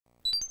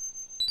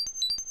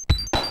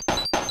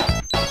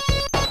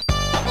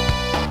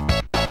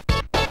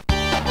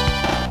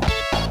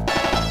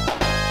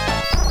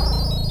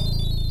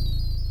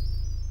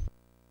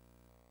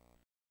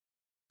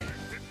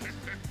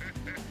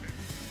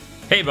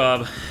Hey,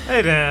 Bob.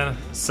 Hey, Dan.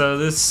 So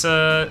this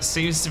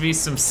seems to be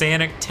some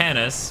Sonic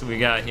tennis we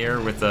got here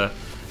with the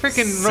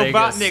Freaking Sega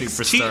Robotnik's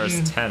Superstars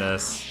cheating.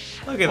 tennis.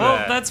 Look at Well,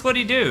 that. that's what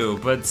he do,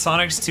 but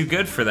Sonic's too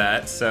good for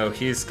that, so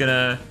he's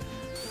gonna,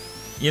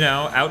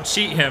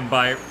 out-cheat him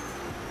by...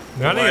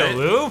 Running what? a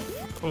loop?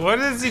 What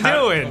is he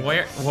doing?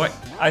 Where? What?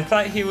 I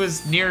thought he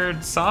was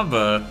near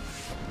Samba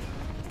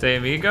de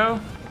Amigo?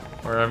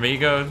 Or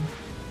Amigo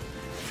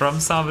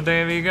from Samba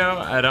de Amigo?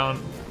 I don't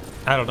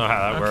know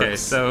how that works. Okay,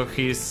 so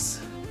he's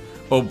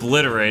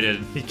obliterated.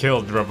 He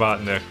killed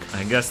Robotnik.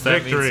 I guess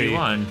that means Victory. he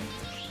won.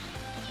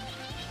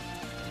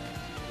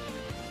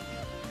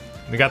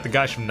 We got the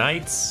guys from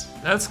Knights.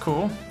 That's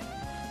cool.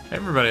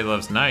 Everybody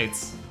loves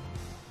Knights.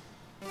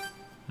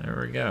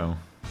 There we go.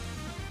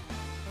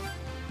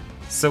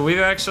 So we've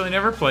actually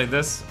never played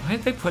this. Why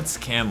did they put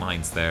scan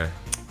lines there?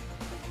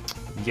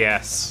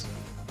 Yes.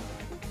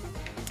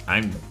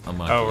 I'm a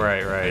monkey. Oh,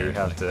 right. You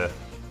have to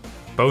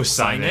both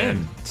sign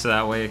in. So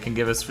that way it can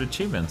give us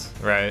achievements.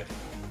 Right.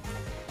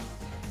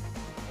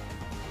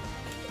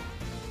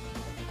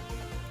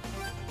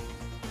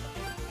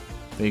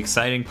 The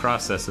exciting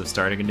process of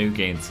starting a new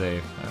game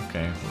save.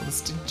 Okay, well,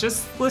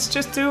 let's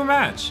just do a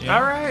match.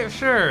 All right,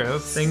 sure.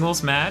 Let's...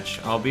 Singles match.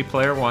 I'll be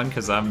player one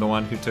because I'm the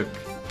one who took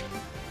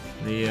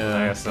the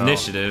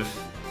initiative.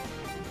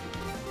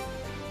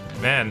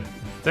 Man,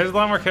 there's a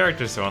lot more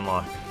characters to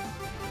unlock.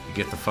 You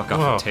get the fuck off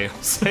Whoa. of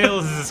Tails.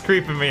 Tails is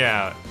creeping me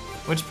out.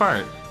 Which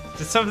part?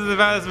 Just something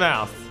about his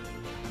mouth.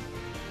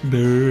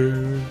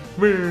 You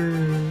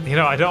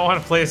know, I don't want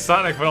to play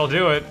Sonic, but I'll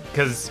do it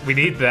because we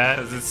need that.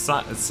 Because it's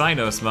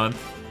Sinos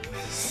month.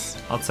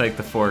 I'll take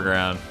the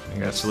foreground.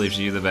 Which leaves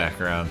you the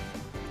background.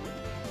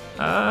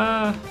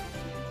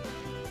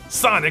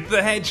 Sonic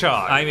the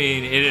Hedgehog. I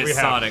mean, it is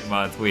Sonic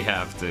month. We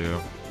have to.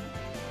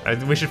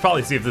 We should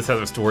probably see if this has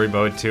a story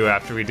mode too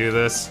after we do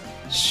this.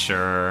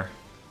 Sure.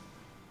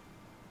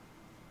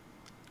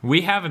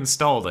 We have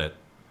installed it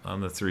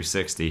on the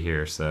 360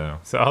 here, so...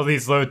 So all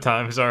these load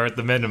times are at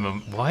the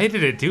minimum. Why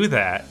did it do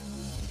that?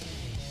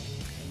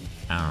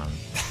 I don't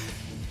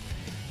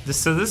know.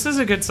 So this is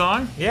a good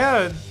song.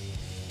 Yeah.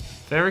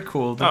 Very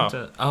cool.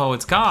 Oh. Oh,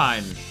 it's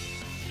gone.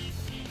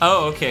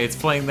 Oh, okay. It's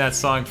playing that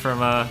song from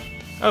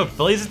Oh,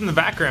 Blaze is in the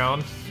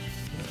background.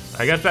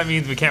 I guess that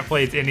means we can't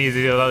play any of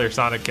the other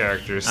Sonic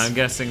characters. I'm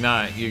guessing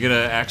not. You're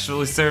gonna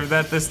actually serve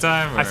that this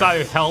time? Or? I thought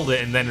it held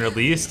it and then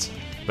released,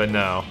 but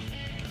no.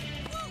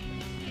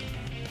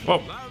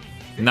 Whoa.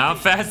 Not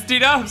fast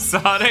enough,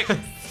 Sonic.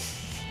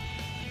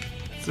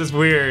 This is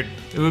weird.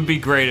 It would be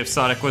great if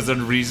Sonic was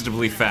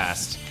unreasonably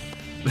fast.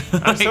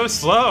 I'm so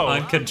slow.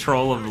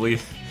 Uncontrollably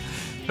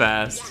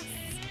fast.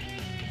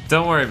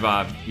 Don't worry,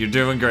 Bob. You're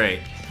doing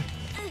great.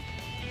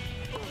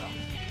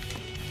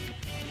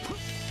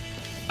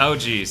 Oh,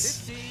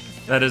 jeez.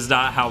 That is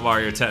not how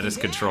Mario Tennis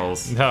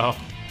controls. No.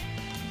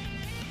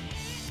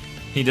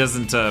 He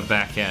doesn't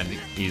backhand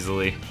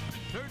easily.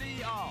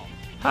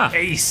 Huh.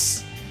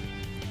 Ace.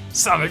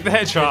 Sonic the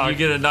Hedgehog. You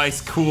get a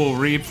nice, cool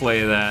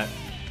replay of that.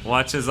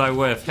 Watch as I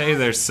whiff. Hey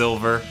there,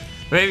 Silver.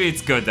 Maybe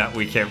it's good that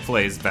we can't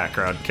play as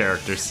background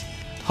characters.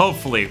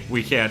 Hopefully,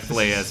 we can't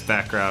play as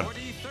background.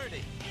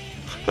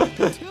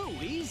 Too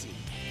easy.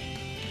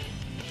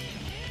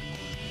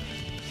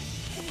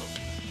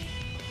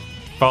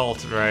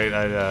 Fault, right?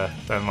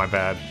 That's my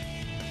bad.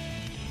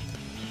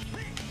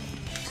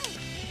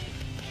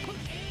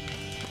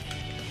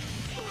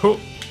 Whew.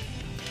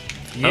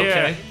 Yeah.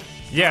 Okay.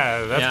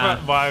 Yeah,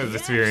 that's what I was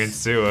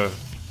experienced too.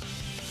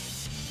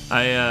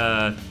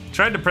 I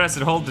tried to press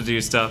and hold to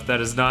do stuff.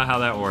 That is not how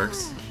that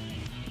works.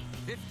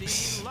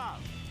 50 love.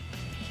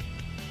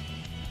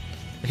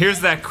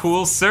 Here's that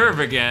cool serve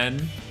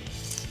again.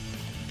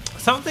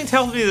 Something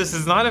tells me this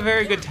is not a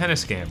very good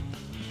tennis game.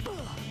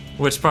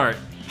 Which part?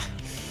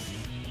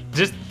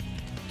 Just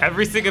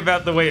everything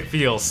about the way it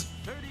feels.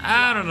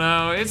 I don't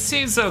know. It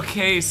seems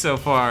okay so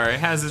far.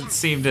 It hasn't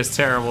seemed as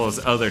terrible as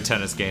other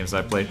tennis games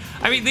I played.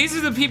 I mean, these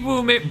are the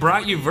people who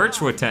brought you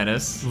Virtua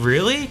Tennis.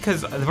 Really?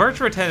 Because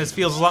Virtua Tennis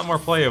feels a lot more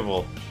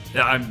playable.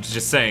 I'm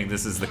just saying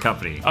this is the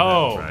company that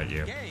brought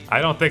you.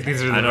 I don't think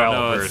these are the I don't know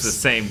developers. it's the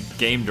same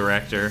game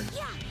director.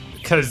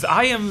 Because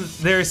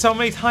there's so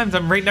many times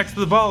I'm right next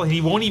to the ball and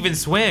he won't even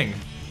swing.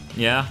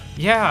 Yeah?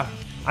 Yeah,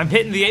 I'm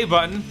hitting the A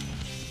button.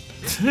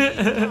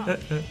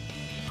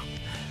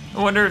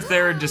 I wonder if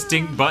there are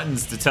distinct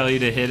buttons to tell you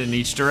to hit in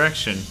each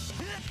direction.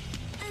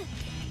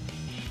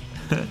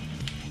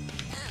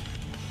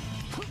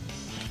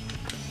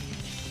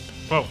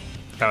 Whoa,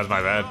 that was my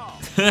bad.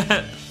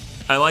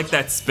 I like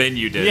that spin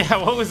you did. Yeah,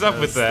 what was up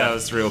with that? That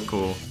was real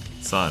cool,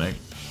 Sonic.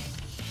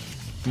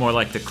 More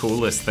like the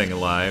coolest thing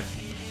alive.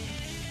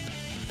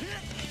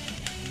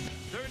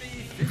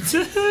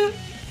 30.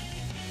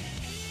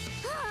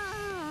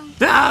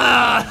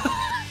 Ah!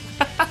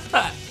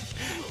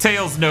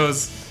 Tails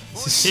knows.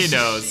 He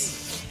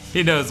knows.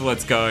 He knows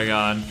what's going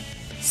on.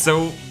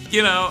 So,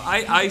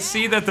 I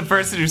see that the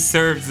person who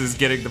serves is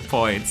getting the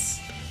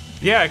points.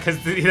 Yeah,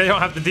 because they don't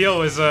have to deal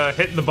with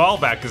hitting the ball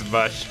back as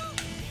much.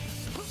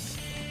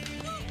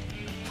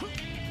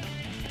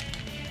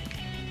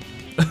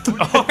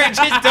 Or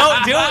just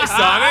don't do it,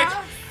 Sonic.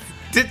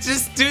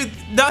 Just do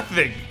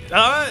nothing.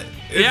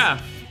 Yeah.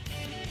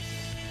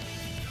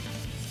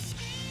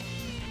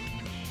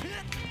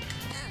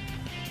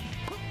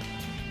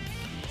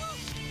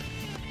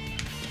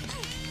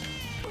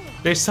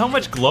 There's so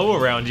much glow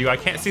around you, I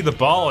can't see the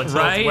ball until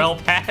Right? it's well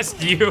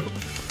past you.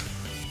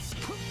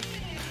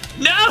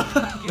 No!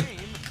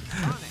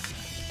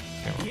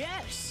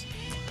 Yes.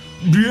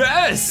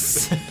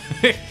 Yes!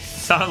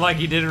 Sounded like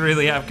he didn't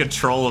really have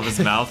control of his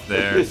mouth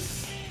there.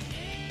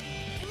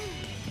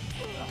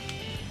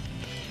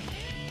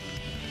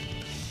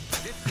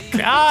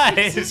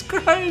 Guys!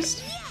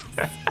 Christ.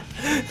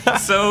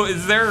 So,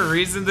 is there a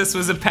reason this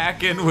was a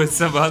pack-in with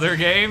some other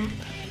game?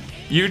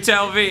 You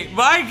tell me.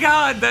 My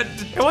God, that...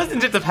 It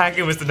wasn't just the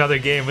pack-in was another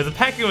game, but the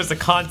pack-in was the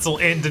console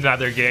and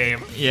another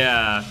game.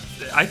 Yeah.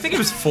 I think it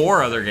was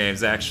 4 other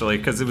games, actually,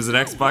 because it was an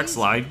Xbox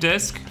Live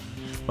disc.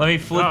 Let me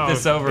flip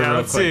this over real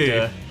let's quick.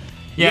 see.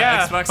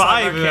 Yeah, Xbox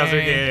 5 Live other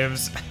Arcade.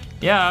 games.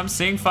 Yeah, I'm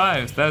seeing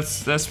 5.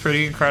 That's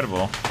pretty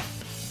incredible.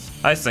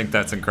 I think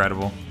that's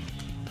incredible.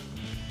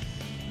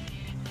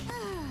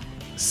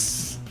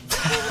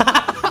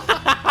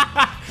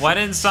 Why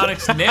didn't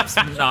Sonic's nips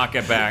knock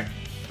it back?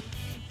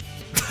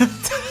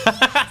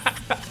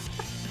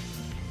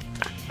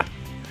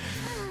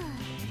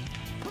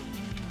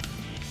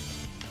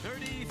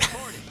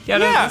 Yeah,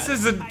 no, Yeah. this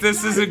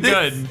isn't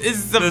good.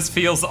 is the- This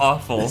feels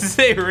awful. This is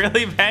a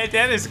really bad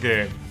tennis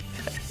game.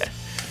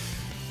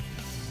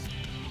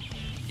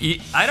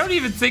 I don't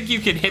even think you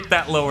can hit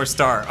that lower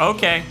star.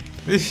 Okay.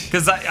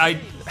 Because I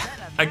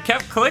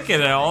kept clicking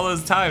it all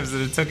those times,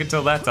 and it took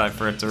until that time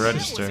for it to That was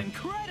register.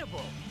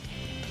 incredible.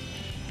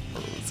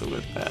 What's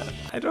with that?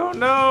 I don't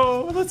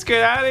know. Let's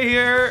get out of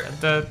here.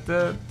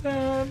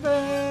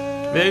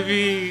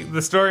 Maybe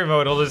the story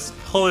mode will just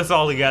pull this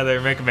all together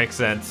and make it make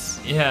sense.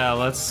 Yeah,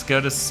 let's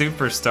go to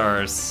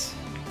Superstars.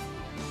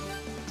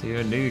 Do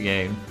a new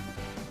game.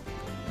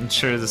 I'm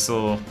sure this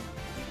will...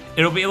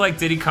 It'll be like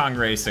Diddy Kong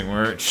Racing,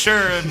 where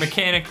sure,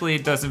 mechanically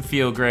it doesn't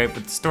feel great,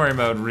 but the story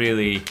mode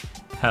really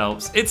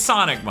helps. It's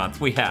Sonic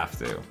Month, we have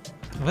to.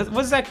 What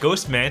was that,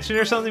 Ghost Mansion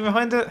or something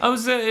behind it? Oh,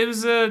 it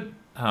was a...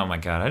 Oh my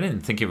god, I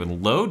didn't think it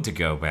would load to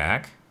go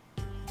back.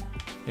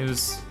 It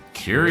was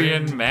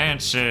Curian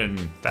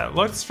Mansion. That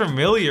looks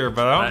familiar,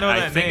 but I don't know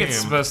that I think name. it's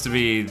supposed to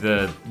be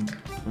the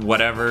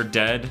whatever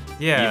dead.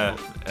 Yeah.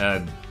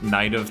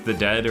 Night of the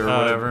Dead or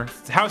whatever.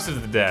 House of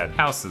the Dead.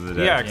 House of the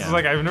Dead. Yeah, because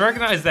like I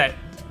recognize that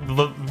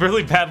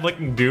really bad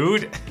looking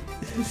dude.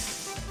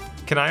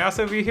 Can I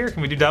also be here?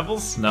 Can we do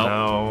doubles? No.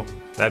 No,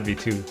 that'd be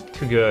too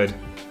good.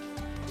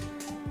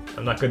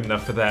 I'm not good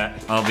enough for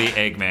that. I'll be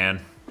Eggman.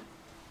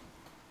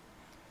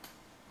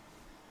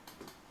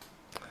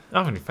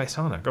 Oh, and you fight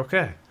Sonic.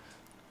 Okay.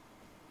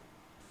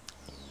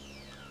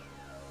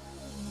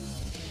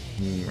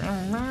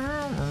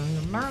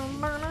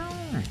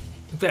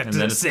 Back And to then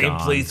the it's same gone.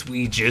 place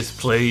we just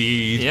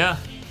played. Yeah.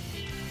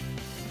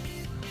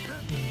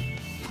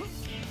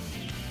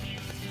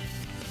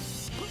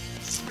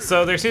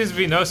 So there seems to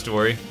be no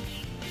story.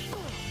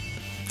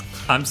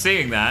 I'm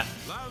seeing that.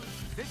 Love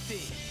 15.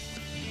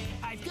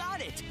 I've got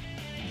it.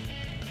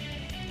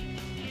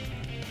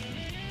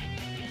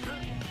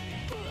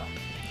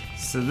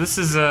 So this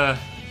is a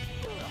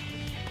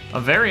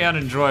very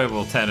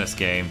unenjoyable tennis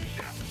game.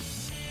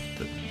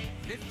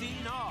 15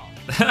 all.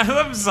 I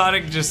love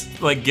Sonic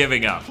just like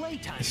giving up.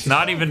 Playtime.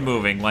 Not even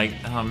moving, like,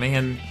 oh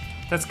man,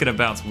 that's gonna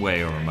bounce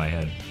way over my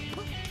head.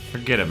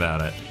 Forget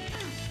about it.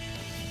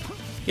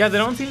 Yeah, they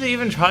don't seem to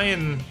even try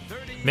and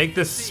make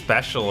this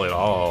special at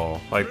all.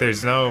 Like,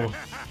 there's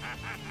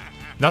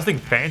nothing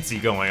fancy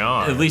going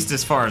on. At least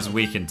as far as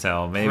we can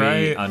tell. Maybe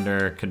Right.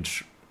 under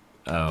control.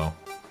 Oh.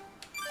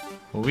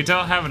 Well, we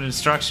don't have an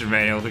instruction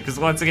manual because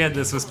once again,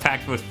 this was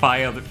packed with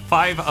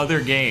 5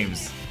 other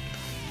games.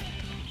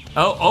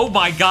 Oh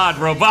my God,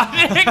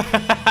 robotic!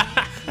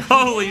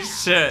 Holy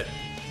shit!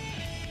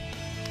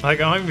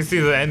 Like, I don't even see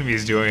the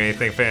enemies doing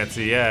anything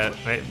fancy yet.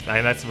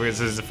 And that's where this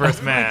is the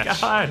first match. Oh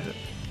my God.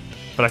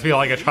 But I feel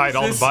like I tried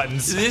all the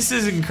buttons. This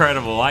is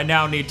incredible. I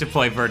now need to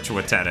play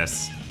Virtua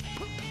Tennis.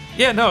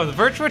 Yeah, no, the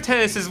Virtua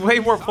Tennis is way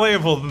more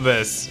playable than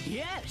this.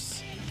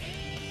 Yes.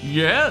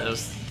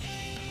 Yes.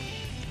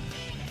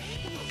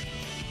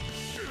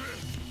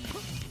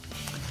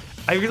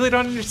 I really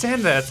don't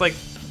understand that. It's like,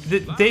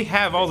 they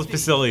have all the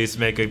facilities to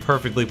make a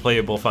perfectly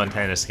playable fun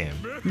tennis game.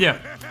 Yeah.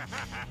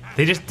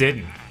 They just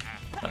didn't.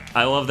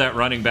 I love that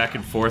running back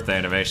and forth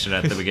animation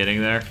at the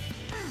beginning there.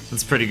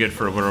 That's pretty good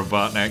for a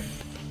Robotnik.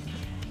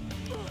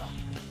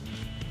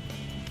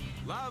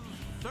 Love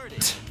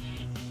 30.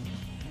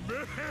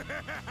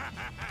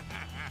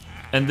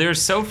 And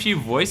there's so few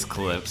voice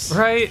clips.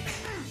 Right?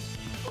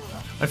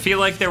 I feel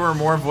like there were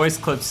more voice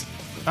clips.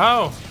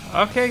 Oh,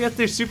 okay, I got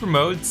their super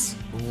modes.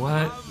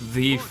 What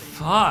the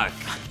fuck?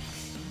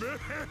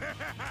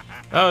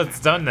 Oh, it's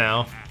done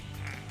now.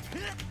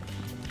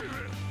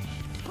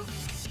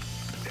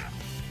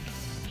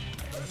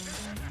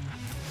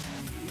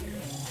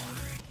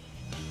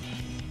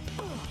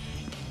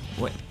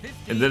 Wait,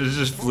 and then it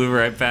just flew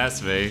right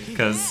past me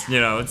because, you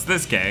know, it's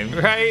this game.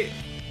 Right?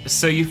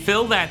 So you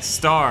fill that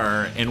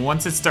star, and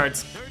once it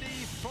starts, 30,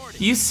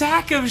 40. you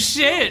sack of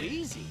shit.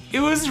 Easy. It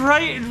was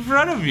right in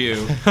front of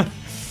you.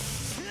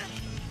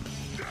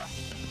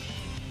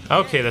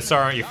 Okay, the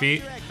star on your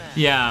feet.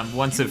 Yeah,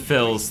 once it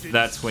fills,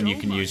 that's when you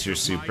can use your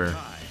super.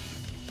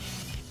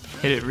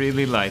 Hit it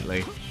really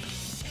lightly.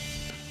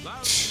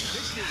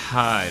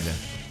 Hide.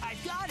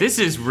 I've got it. This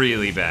is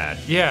really bad.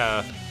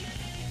 Yeah.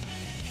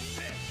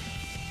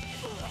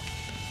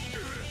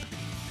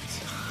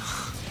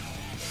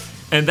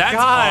 And that's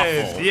God.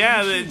 awful.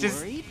 Yeah, it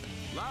just. Worried?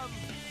 Love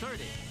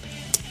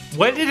 30.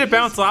 When did it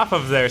bounce off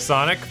of there,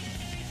 Sonic?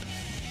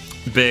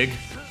 Big.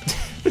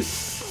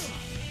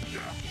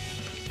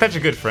 Such a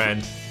good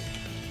friend.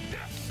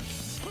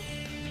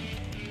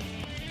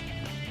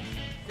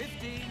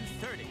 15,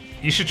 30.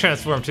 You should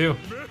transform too.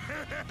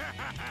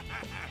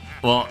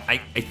 Well, I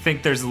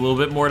think there's a little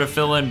bit more to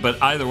fill in,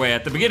 but either way,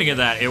 at the beginning of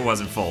that, it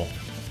wasn't full.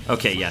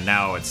 Okay, yeah,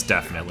 now it's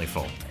definitely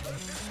full.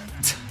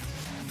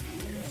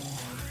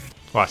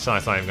 Watch,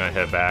 Sonic's not even gonna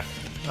hit back.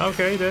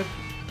 Okay, he did.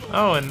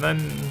 Oh, and then.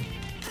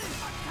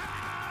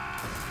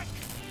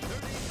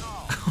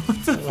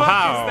 What the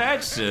Wow. fuck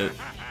is that shit?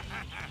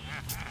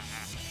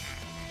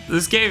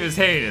 This game is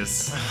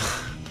heinous.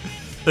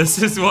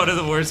 This is one of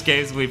the worst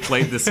games we've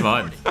played this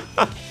month.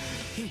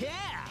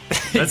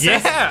 Yeah.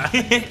 Yeah.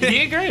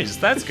 He agrees.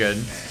 That's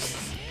good.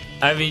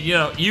 I mean, you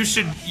know, you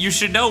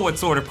should know what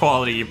sort of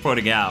quality you're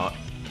putting out.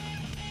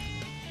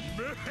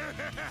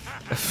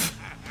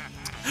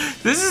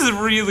 This is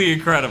really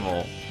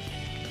incredible.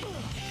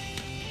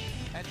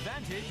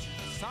 Advantage,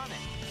 Sonic.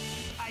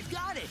 I've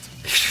got it.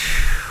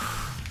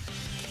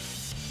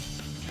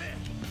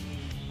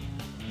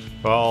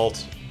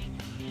 Vault.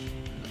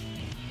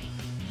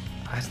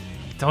 I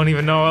don't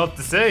even know what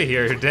to say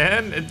here,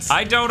 Dan. It's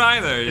I don't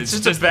either. It's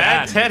just a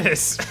bad bad.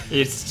 tennis.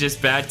 It's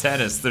just bad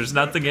tennis. There's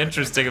nothing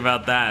interesting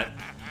about that.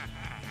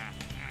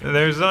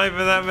 There's not even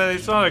that many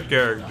Sonic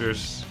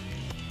characters.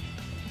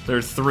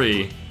 There's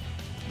 3.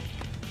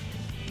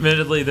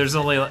 Admittedly, there's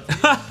only like...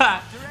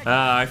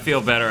 I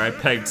feel better. I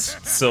pegged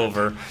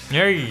silver.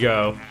 There you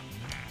go.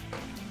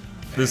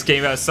 This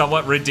game has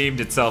somewhat redeemed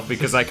itself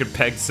because I could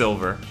peg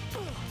silver.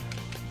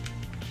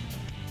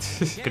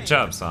 Good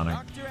job, Sonic.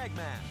 Dr.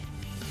 Eggman.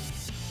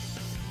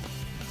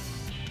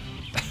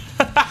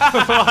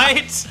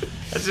 What?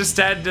 I just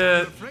had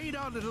to...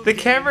 The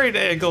camera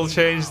angle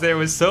change there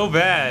was so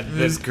bad. It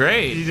was that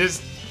great. You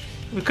just...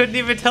 We couldn't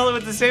even tell it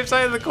was the same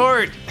side of the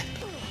court.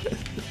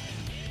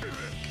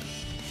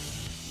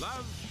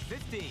 Love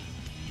 15.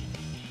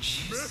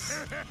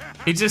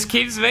 He just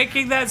keeps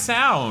making that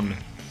sound.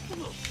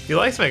 He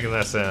likes making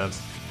that sound.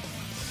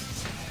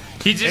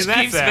 He just And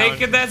that keeps sound.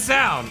 making that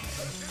sound.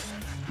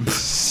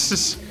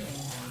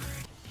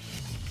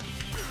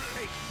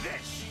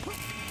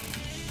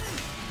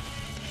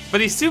 But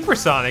he's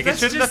supersonic. That's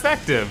It shouldn't just-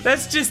 affect him.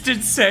 That's just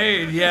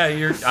insane. Yeah,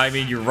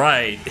 you're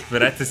right.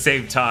 But at the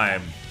same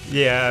time,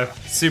 Yeah.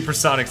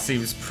 Supersonic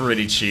seems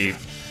pretty cheap.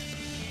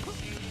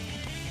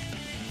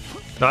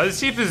 Not as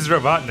cheap as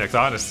Robotnik,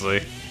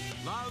 honestly.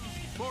 Love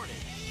 40.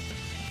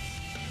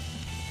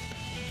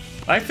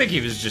 I think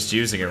he was just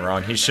using it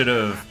wrong. He should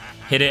have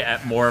hit it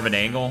at more of an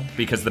angle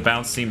because the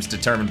bounce seems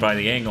determined by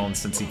the angle, and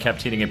since he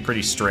kept hitting it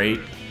pretty straight,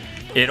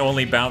 it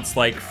only bounced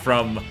like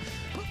from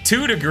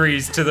 2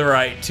 degrees to the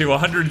right to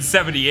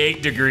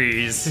 178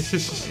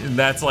 degrees. And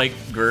that's like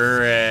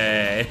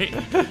great.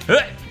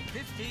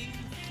 15,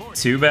 40.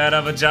 Too bad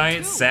I'm a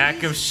giant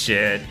sack of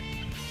shit.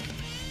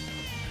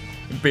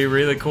 It'd be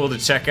really cool to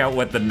check out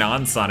what the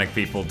non-Sonic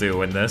people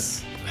do in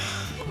this.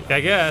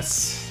 I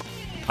guess.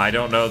 I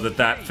don't know that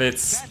that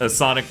fits a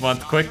Sonic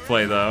Month quick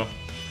play though.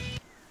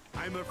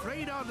 I'm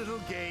afraid our little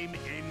game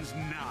ends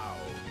now.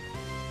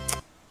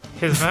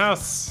 His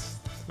mouse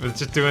was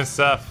just doing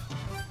stuff.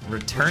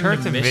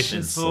 Return to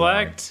mission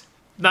select.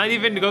 Not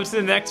even to go to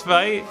the next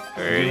fight.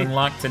 Or You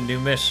unlocked a new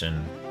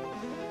mission.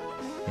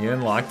 You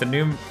unlocked a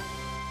new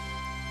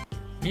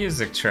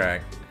music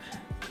track.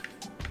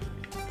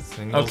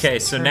 Singles Okay,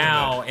 so tournament.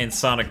 now in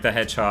Sonic the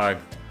Hedgehog,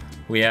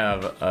 we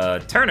have a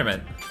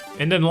tournament.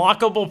 An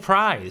unlockable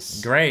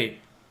prize. Great.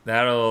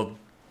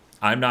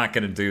 I'm not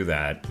gonna do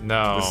that.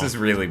 No. This is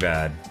really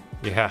bad.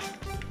 Yeah.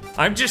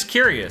 I'm just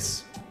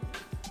curious.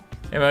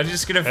 Am I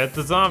just gonna Hit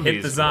the zombies.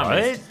 hit the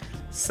zombies? What?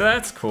 So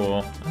that's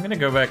cool. I'm gonna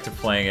go back to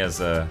playing as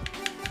a.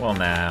 Well,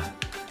 nah.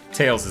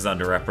 Tails is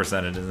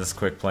underrepresented in this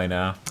quick play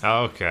now.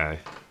 Okay.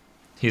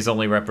 He's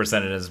only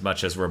represented as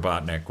much as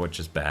Robotnik, which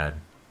is bad.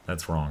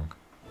 That's wrong.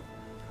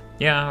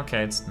 Yeah,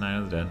 okay, it's Night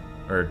of the Dead.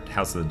 Or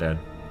House of the Dead.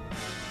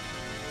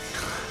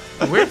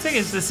 The weird thing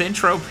is this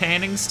intro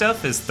panning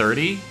stuff is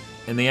 30,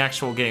 and the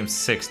actual game's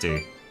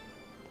 60.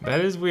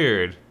 That is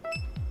weird.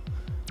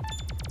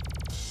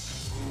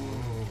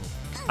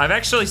 I've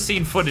actually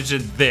seen footage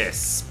of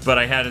this, but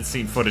I hadn't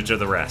seen footage of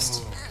the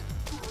rest.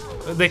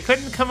 They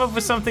couldn't come up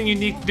with something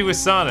unique to do with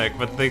Sonic,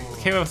 but they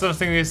came up with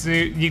something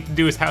unique to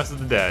do with House of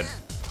the Dead.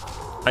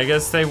 I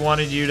guess they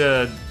wanted you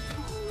to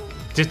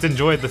just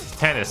enjoyed the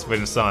tennis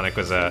when Sonic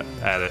was at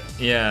it.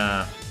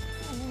 Yeah.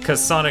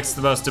 Because Sonic's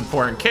the most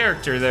important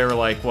character, they were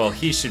like, well,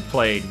 he should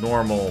play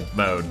normal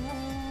mode.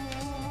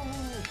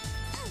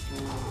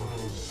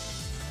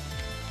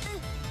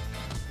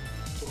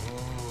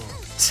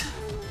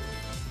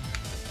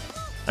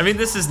 I mean,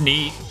 this is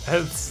neat.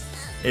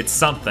 It's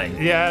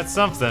something. Yeah, it's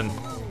something.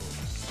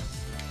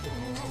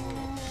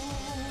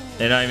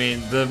 And I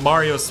mean, the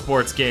Mario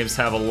sports games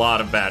have a lot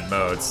of bad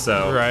modes,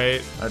 so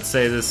Right. I'd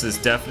say this is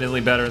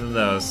definitely better than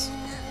those.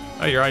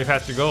 Oh, you're already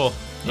past your goal.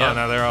 Yeah. Oh,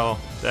 now they're all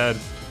dead.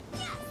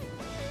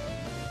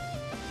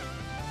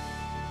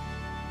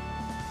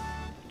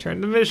 Turn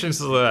to mission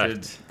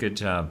select. Good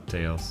job,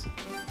 Tails.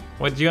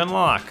 What'd you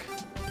unlock?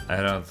 I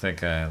don't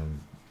think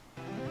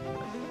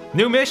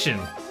New mission.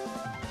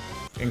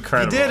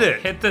 Incredible. You did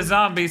it. Hit the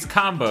zombies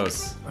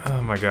combos.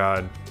 Oh my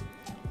god.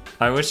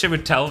 I wish it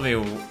would tell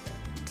me.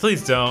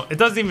 Please don't. It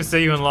doesn't even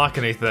say you unlock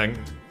anything.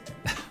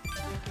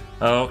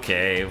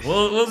 Okay,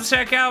 we'll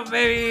check out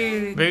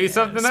Maybe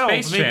something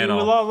Space else. Maybe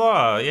Channel.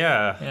 la.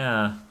 Yeah.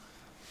 Yeah.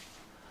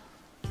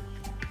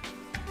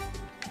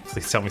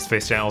 Please tell me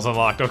Space Channel's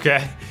unlocked.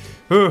 Okay.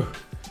 Whew.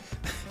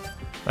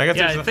 I guess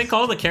Yeah, there's I think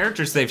all the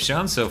characters they've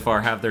shown so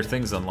far have their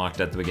things unlocked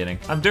at the beginning.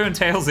 I'm doing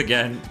Tails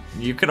again.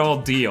 You could all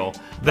deal.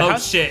 The Oh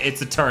house- shit,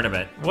 it's a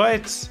tournament.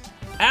 What?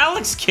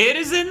 Alex Kidd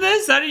is in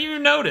this? I didn't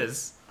even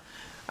notice.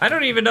 I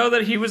don't even know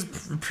that he was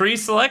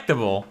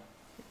pre-selectable.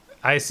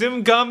 I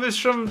assume Gum is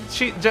from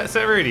Jet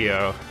Set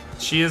Radio.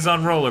 She is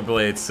on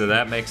rollerblades, so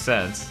that makes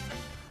sense.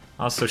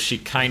 Also, she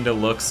kind of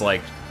looks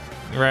like...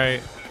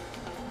 Right.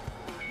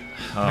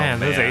 Oh, Man,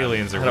 those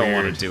aliens are I don't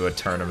want weird. to do a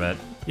tournament.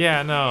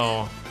 Yeah,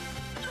 no.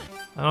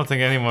 I don't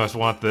think any of us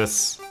want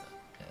this.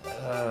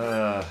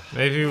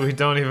 Maybe we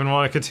don't even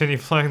want to continue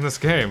playing this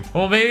game.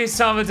 Well, maybe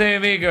Samba de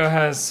Amigo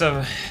has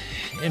some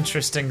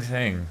interesting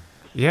thing.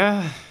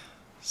 Yeah.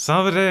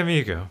 Salve de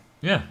Amigo.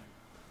 Yeah.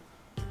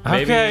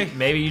 Maybe, Okay.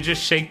 Maybe you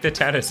just shake the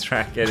tennis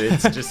racket.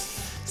 It's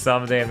just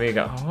Samba de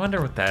Amigo. I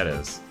wonder what that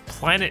is.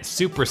 Planet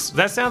Super...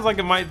 That sounds like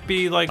it might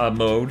be like... A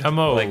mode? A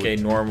mode. Like a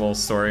normal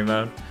story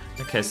mode?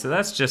 Okay, so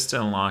that's just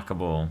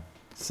unlockable.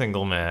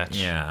 Single match.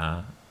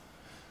 Yeah.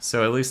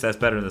 So at least that's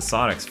better than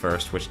Sonic's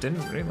first, which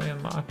didn't really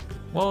unlock...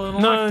 Well, it No.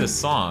 unlocked the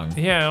song.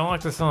 Yeah, I don't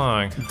like the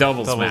song.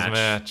 Doubles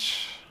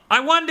match. I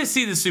wanted to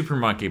see the Super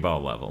Monkey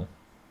Ball level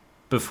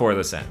before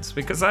this ends,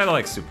 because I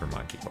like Super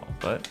Monkey Ball,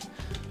 but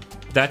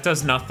that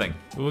does nothing.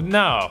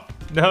 No.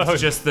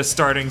 It's just the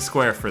starting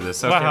square for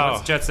this. Okay, Wow.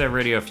 let's Jet Set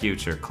Radio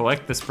Future.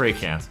 Collect the spray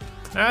cans.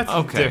 That's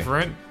Okay.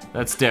 different.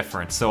 That's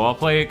different, so I'll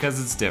play it because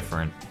it's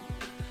different.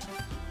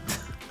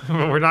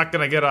 We're not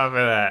gonna get off of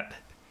that.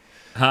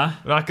 Huh?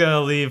 We're not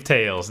gonna leave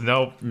Tails.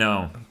 Nope.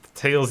 No.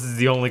 Tails is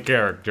the only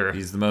character.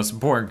 He's the most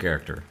important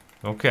character.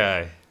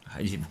 Okay.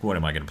 What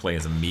am I going to play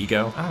as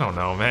Amigo? I don't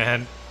know,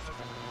 man.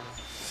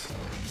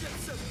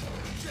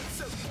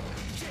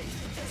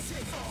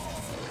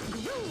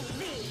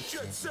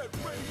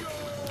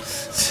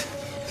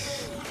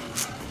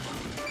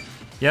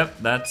 Yep,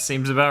 that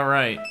seems about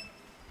right.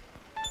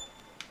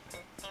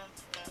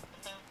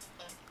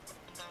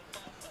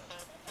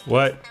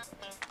 What?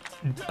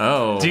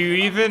 Oh. Do you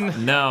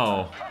even?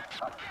 No.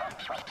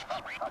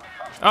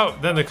 Oh,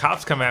 then the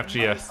cops come after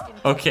you.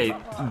 Okay,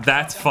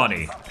 that's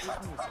funny.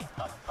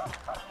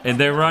 And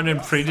they run in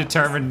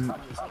predetermined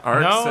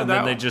arcs No, and that-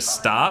 then they just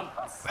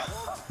stop?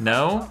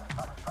 No?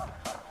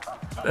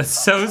 That's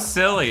so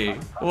silly.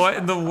 What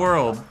in the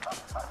world?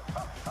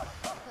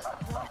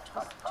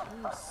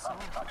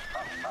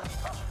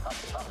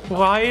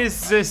 Why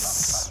is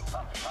this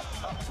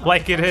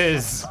like it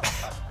is?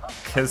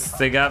 Because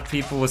they got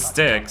people with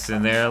sticks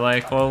and they're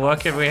like, well, what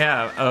can we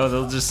have? Oh,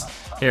 they'll just...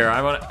 Here,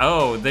 I want...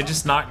 Oh, they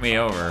just knocked me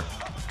over.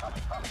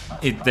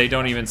 They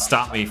don't even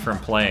stop me from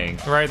playing.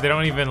 Right? They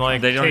don't even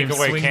like They don't take even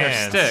away swing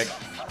cans. their stick.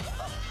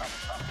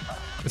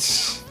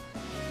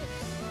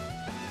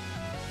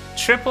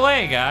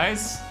 AAA,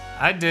 guys.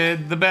 I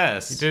did the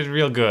best. You did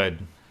real good.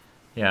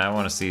 Yeah, I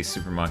want to see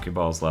Super Monkey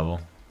Ball's level.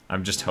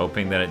 I'm just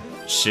hoping that it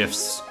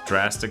shifts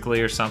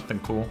drastically or something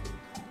cool.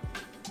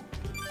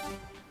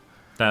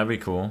 That'd be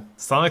cool.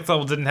 Sonic's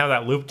level didn't have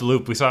that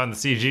loop-de-loop we saw in the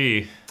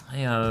CG.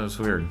 Yeah, that was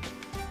weird.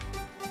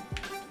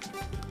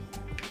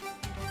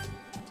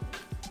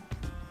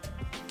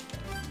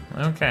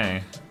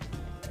 Okay.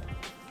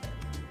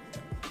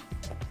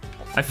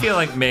 I feel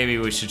like maybe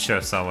we should show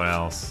someone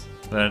else,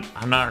 but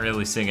I'm not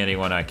really seeing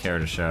anyone I care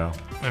to show.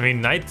 I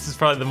mean, Knights is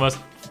probably the most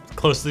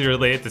closely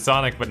related to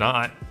Sonic, but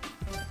not.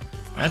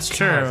 That's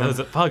true. God,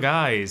 those bug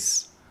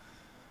eyes.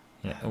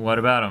 Yeah, what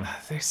about him?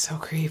 They're so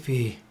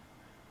creepy.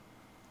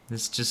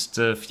 It's just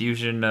a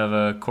fusion of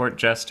a court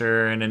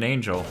jester and an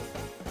angel.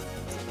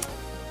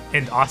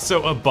 And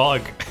also a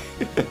bug.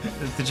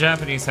 The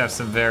Japanese have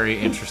some very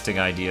interesting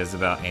ideas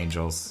about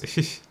angels.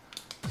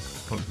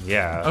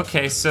 Yeah.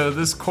 Okay, so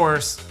this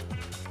course...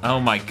 Oh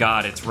my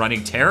god, it's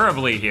running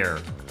terribly here.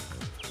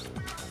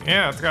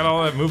 Yeah, it's got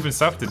all that moving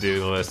stuff to do,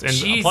 the list. And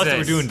plus we're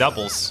Jesus. doing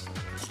doubles.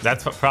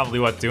 That's probably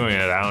what's doing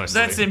it, honestly.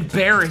 That's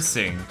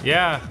embarrassing.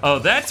 Yeah. Oh,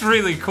 that's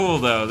really cool,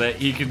 though,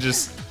 that you can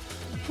just...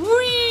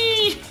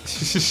 Whee!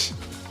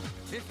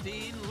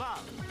 15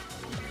 love.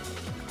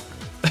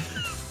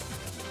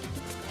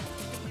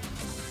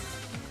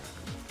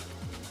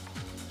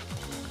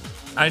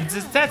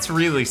 That's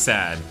really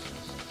sad.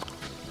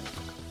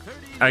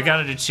 I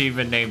got an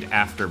achievement named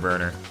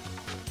Afterburner.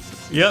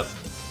 Yep.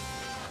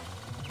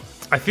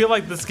 I feel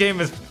like this game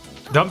is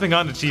dumping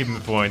on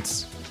achievement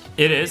points.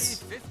 It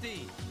is.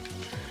 50.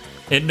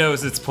 It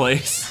knows its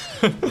place.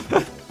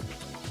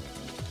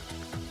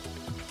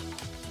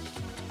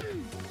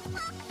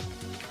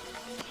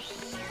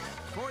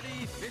 40,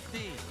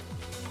 15.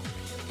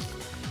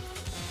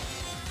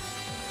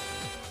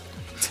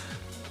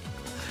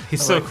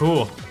 He's so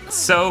cool.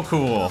 So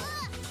cool.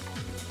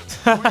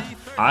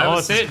 I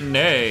was it's- hitting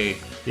A.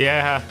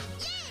 Yeah.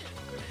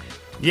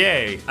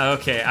 Yay.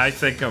 Okay, I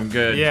think I'm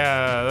good.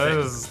 Yeah, that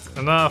is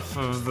enough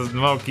of the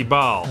smoky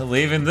ball.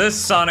 Leaving this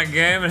Sonic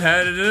game and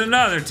headed to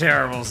another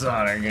terrible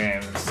Sonic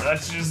game.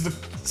 Such is the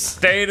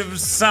state of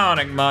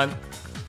Sonic month.